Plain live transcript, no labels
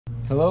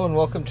Hello and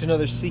welcome to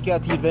another Seek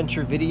Out the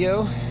Adventure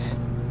video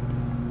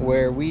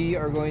where we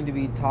are going to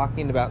be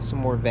talking about some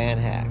more van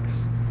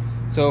hacks.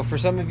 So for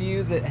some of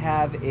you that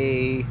have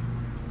a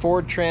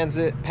Ford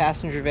Transit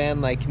passenger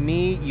van like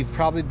me, you've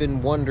probably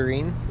been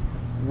wondering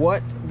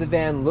what the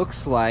van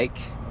looks like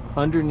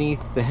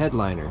underneath the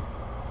headliner.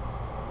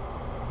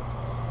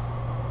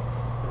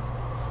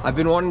 I've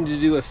been wanting to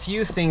do a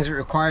few things that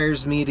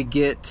requires me to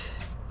get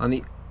on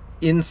the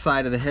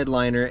inside of the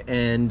headliner,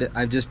 and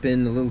I've just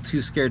been a little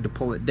too scared to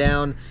pull it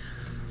down.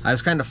 I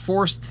was kind of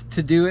forced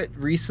to do it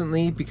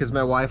recently because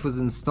my wife was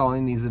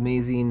installing these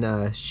amazing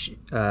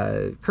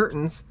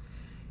curtains,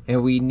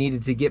 and we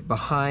needed to get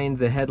behind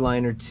the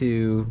headliner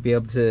to be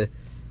able to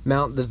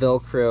mount the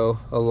Velcro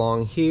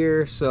along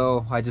here.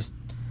 So I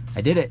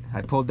did it.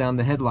 I pulled down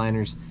the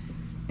headliners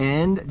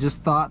and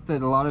just thought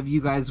that a lot of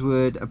you guys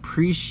would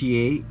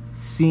appreciate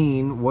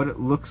seeing what it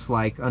looks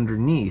like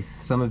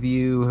underneath. Some of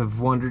you have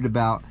wondered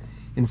about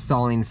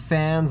installing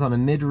fans on a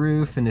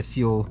mid-roof, and if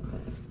you'll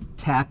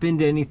tap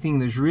into anything,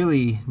 there's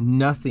really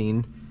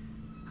nothing.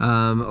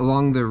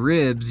 Along the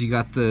ribs you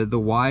got the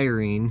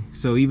wiring,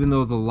 so even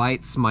though the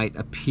lights might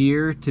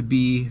appear to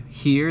be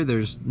here,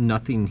 there's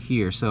nothing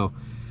here. So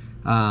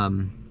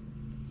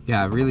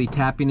yeah, really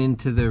tapping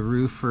into the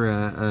roof for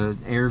a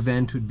air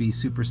vent would be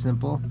super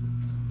simple.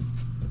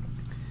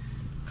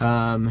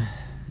 So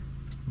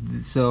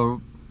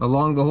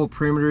along the whole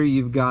perimeter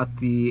you've got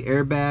the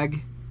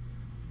airbag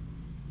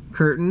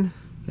curtain,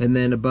 and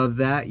then above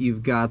that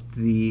you've got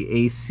the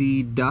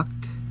AC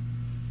duct.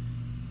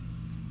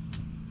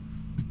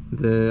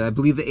 I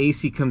believe the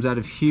AC comes out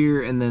of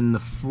here, and then the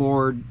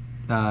floor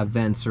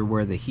vents are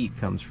where the heat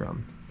comes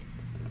from.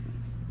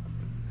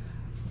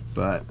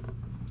 But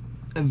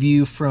a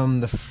view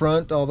from the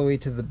front all the way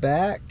to the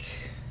back,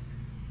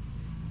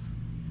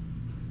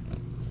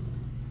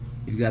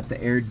 you've got the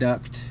air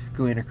duct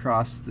going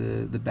across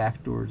the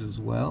back doors as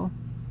well.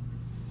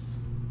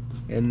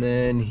 And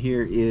then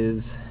here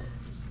is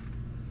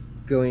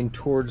going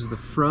towards the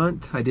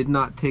front. I did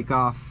not take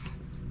off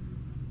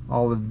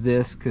all of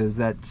this because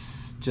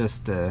that's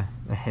just a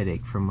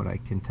headache from what I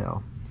can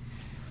tell.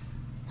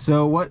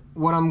 So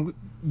what I'm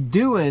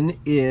doing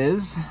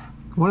is,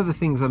 one of the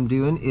things I'm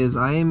doing is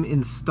I am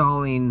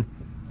installing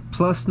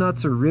plus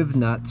nuts or riv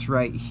nuts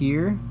right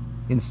here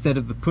instead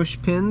of the push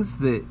pins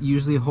that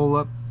usually hold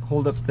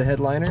up the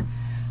headliner.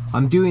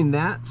 I'm doing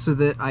that so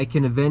that I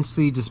can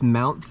eventually just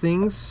mount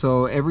things.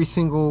 So every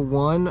single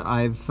one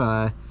I've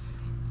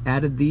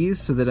added these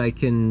so that I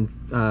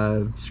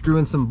can screw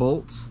in some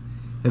bolts.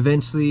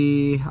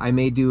 Eventually I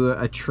may do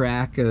a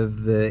track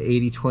of the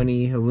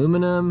 80/20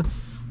 aluminum,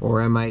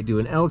 or I might do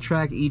an L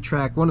track, E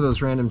track, one of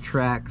those random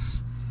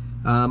tracks,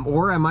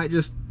 or I might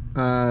just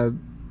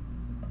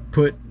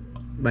put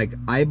like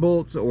eye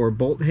bolts or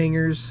bolt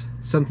hangers,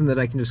 something that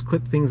I can just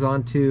clip things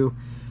onto.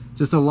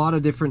 Just a lot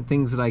of different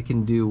things that I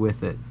can do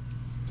with it.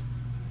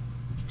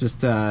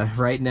 Just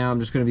right now I'm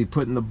just going to be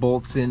putting the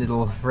bolts in.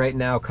 It'll right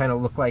now kind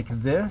of look like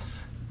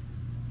this,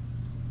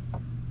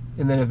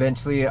 and then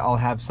eventually I'll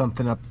have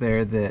something up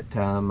there that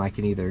I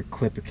can either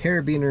clip a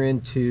carabiner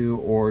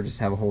into, or just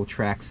have a whole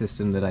track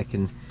system that I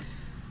can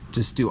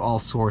just do all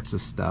sorts of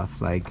stuff,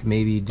 like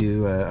maybe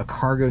do a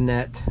cargo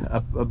net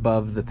up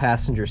above the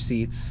passenger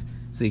seats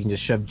so you can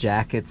just shove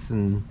jackets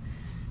and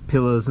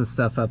pillows and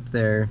stuff up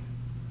there.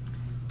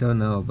 Don't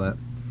know. But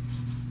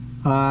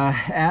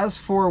as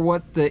for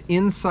what the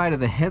inside of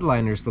the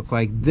headliners look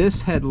like,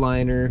 this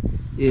headliner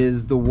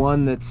is the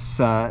one that's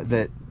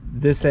that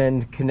this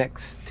end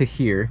connects to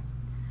here.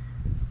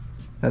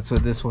 That's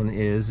what this one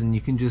is, and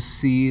you can just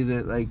see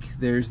that, like,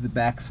 there's the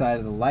back side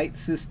of the light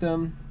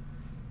system,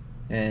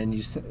 and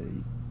you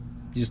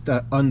just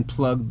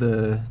unplug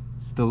the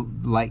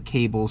light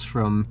cables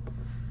from,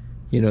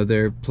 you know,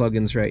 their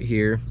plugins right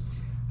here.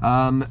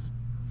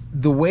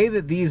 The way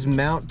that these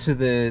mount to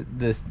the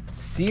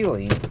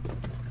ceiling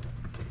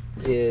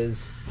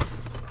is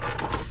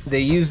they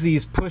use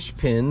these push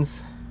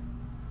pins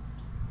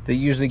that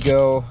usually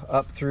go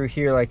up through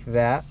here like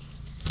that,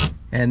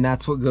 and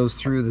that's what goes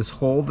through this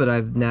hole that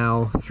I've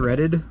now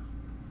threaded.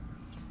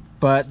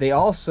 But they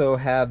also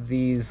have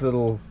these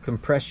little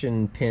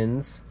compression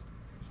pins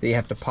that you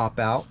have to pop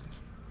out.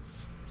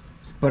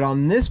 But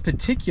on this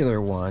particular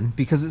one,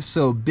 because it's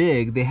so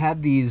big, they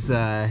had these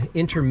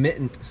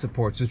intermittent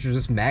supports, which are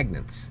just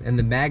magnets, and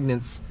the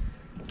magnets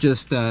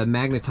just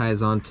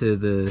magnetize onto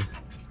the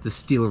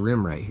steel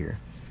rim right here.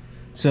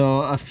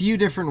 So a few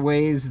different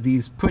ways,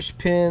 these push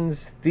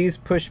pins,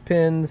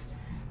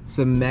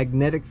 some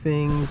magnetic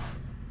things,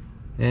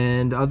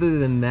 and other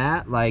than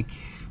that, like,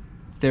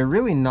 they're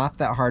really not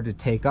that hard to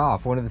take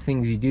off. One of the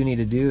things you do need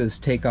to do is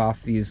take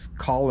off these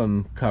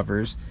column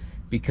covers,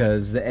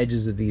 because the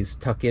edges of these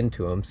tuck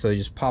into them. So you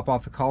just pop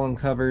off the column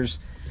covers,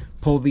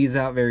 pull these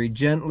out very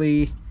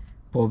gently,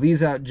 pull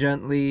these out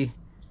gently,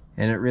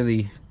 and it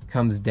really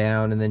comes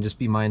down. And then just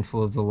be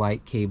mindful of the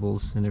light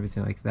cables and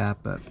everything like that.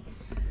 But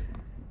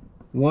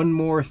one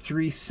more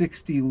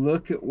 360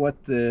 look at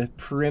what the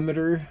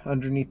perimeter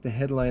underneath the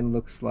headline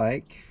looks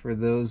like for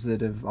those that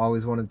have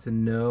always wanted to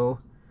know.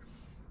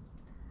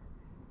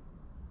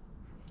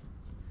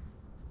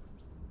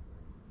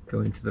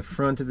 Going to the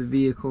front of the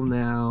vehicle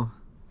now.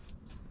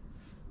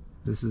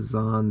 This is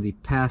on the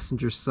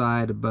passenger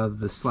side above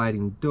the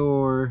sliding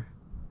door.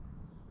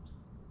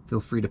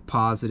 Feel free to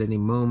pause at any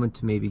moment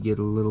to maybe get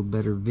a little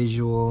better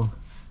visual.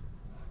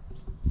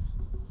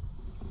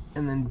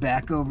 And then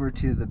back over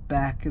to the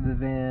back of the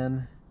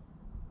van.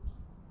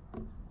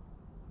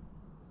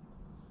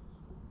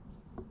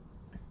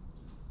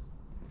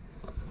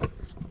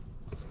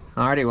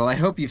 Alrighty, well, I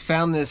hope you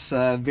found this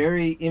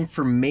very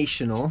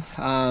informational.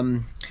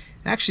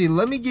 Actually,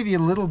 let me give you a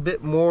little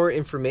bit more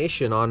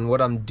information on what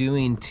I'm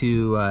doing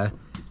to,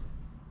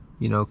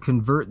 you know,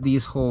 convert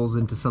these holes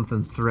into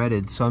something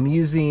threaded. So I'm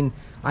using,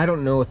 I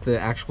don't know what the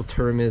actual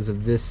term is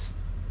of this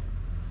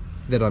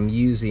that I'm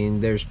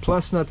using. There's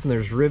plus nuts and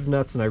there's riv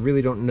nuts, and I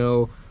really don't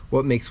know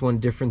what makes one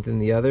different than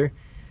the other.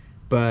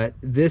 But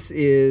this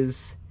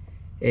is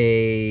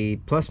a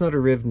plus nut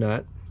or riv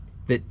nut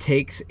that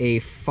takes a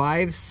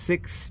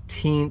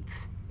 5/16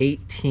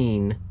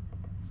 18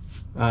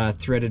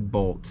 threaded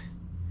bolt.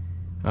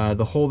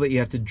 The hole that you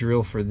have to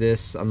drill for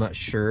this, I'm not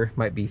sure,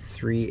 might be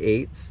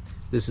 3/8.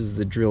 This is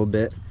the drill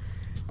bit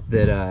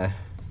that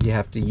you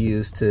have to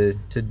use to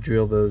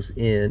drill those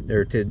in,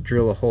 or to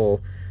drill a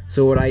hole.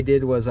 So what I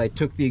did was I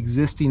took the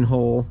existing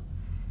hole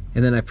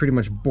and then I pretty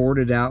much bored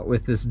it out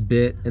with this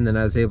bit, and then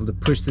I was able to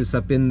push this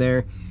up in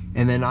there,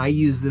 and then I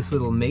use this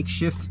little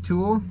makeshift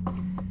tool.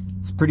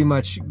 It's pretty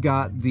much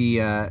got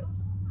the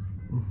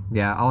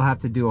yeah, I'll have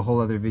to do a whole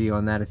other video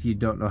on that if you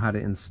don't know how to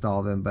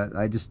install them, but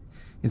I just,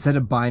 instead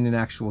of buying an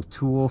actual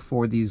tool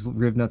for these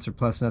riv nuts or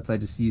plus nuts, I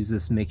just use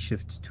this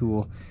makeshift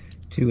tool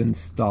to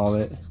install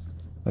it.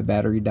 My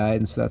battery died,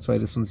 and so that's why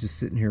this one's just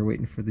sitting here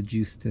waiting for the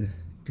juice to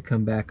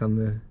come back on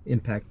the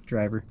impact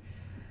driver.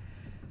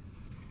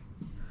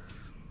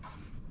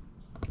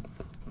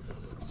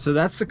 So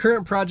that's the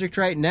current project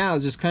right now,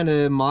 is just kind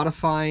of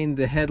modifying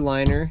the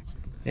headliner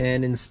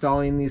and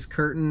installing these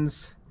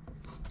curtains.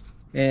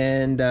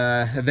 And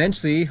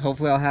eventually,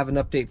 hopefully I'll have an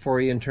update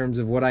for you in terms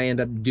of what I end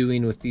up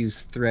doing with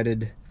these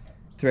threaded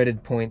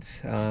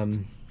points.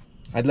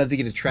 I'd love to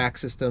get a track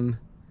system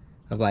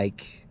of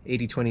like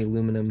 80/20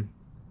 aluminum,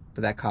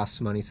 but that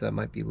costs money, so that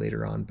might be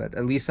later on. But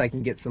at least I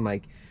can get some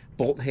like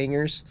bolt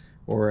hangers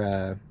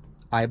or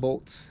eye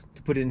bolts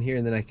to put in here,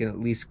 and then I can at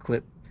least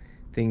clip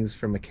things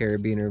from a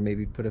carabiner, or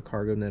maybe put a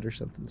cargo net or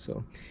something.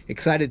 So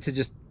excited to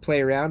just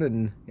play around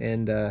and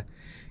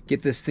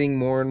get this thing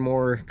more and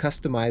more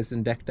customized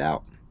and decked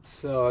out.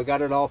 So I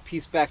got it all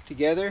pieced back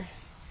together.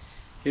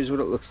 Here's what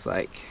it looks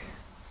like.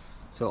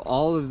 So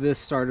all of this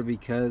started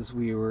because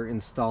we were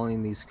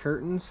installing these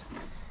curtains.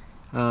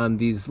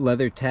 These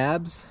leather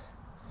tabs,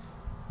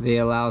 they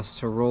allow us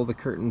to roll the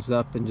curtains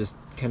up and just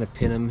kind of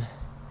pin them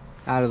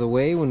out of the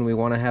way when we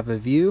want to have a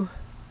view.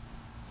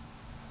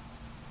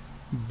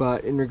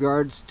 But in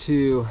regards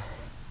to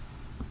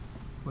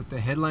what the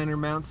headliner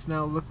mounts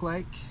now look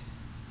like,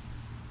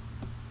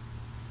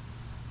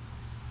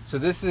 so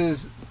this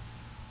is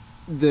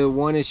the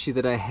one issue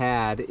that I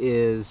had,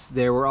 is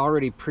there were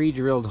already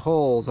pre-drilled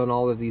holes on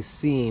all of these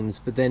seams,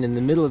 but then in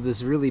the middle of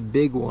this really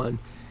big one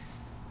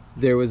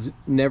there was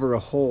never a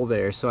hole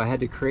there, so I had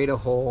to create a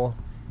hole,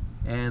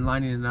 and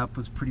lining it up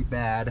was pretty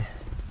bad.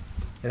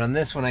 And on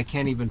this one I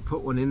can't even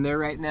put one in there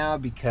right now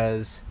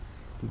because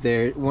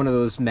one of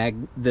those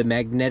the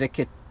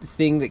magnetic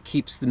thing that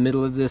keeps the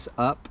middle of this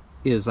up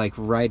is like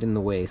right in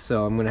the way,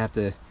 so I'm gonna have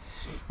to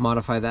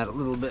modify that a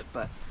little bit,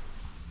 but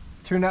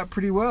turned out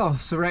pretty well.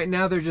 So right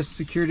now they're just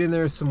secured in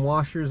there with some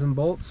washers and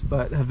bolts,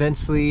 but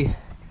eventually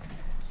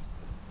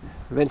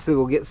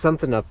we'll get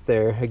something up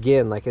there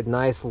again, like a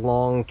nice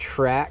long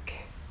track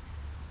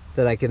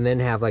that I can then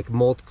have like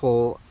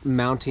multiple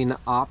mounting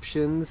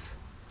options,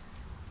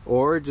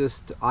 or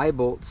just eye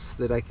bolts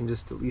that I can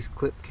just at least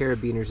clip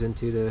carabiners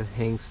into to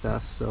hang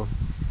stuff. So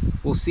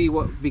we'll see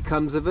what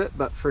becomes of it,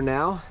 but for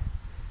now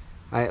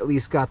I at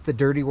least got the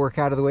dirty work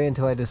out of the way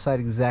until I decide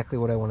exactly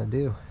what I want to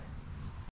do.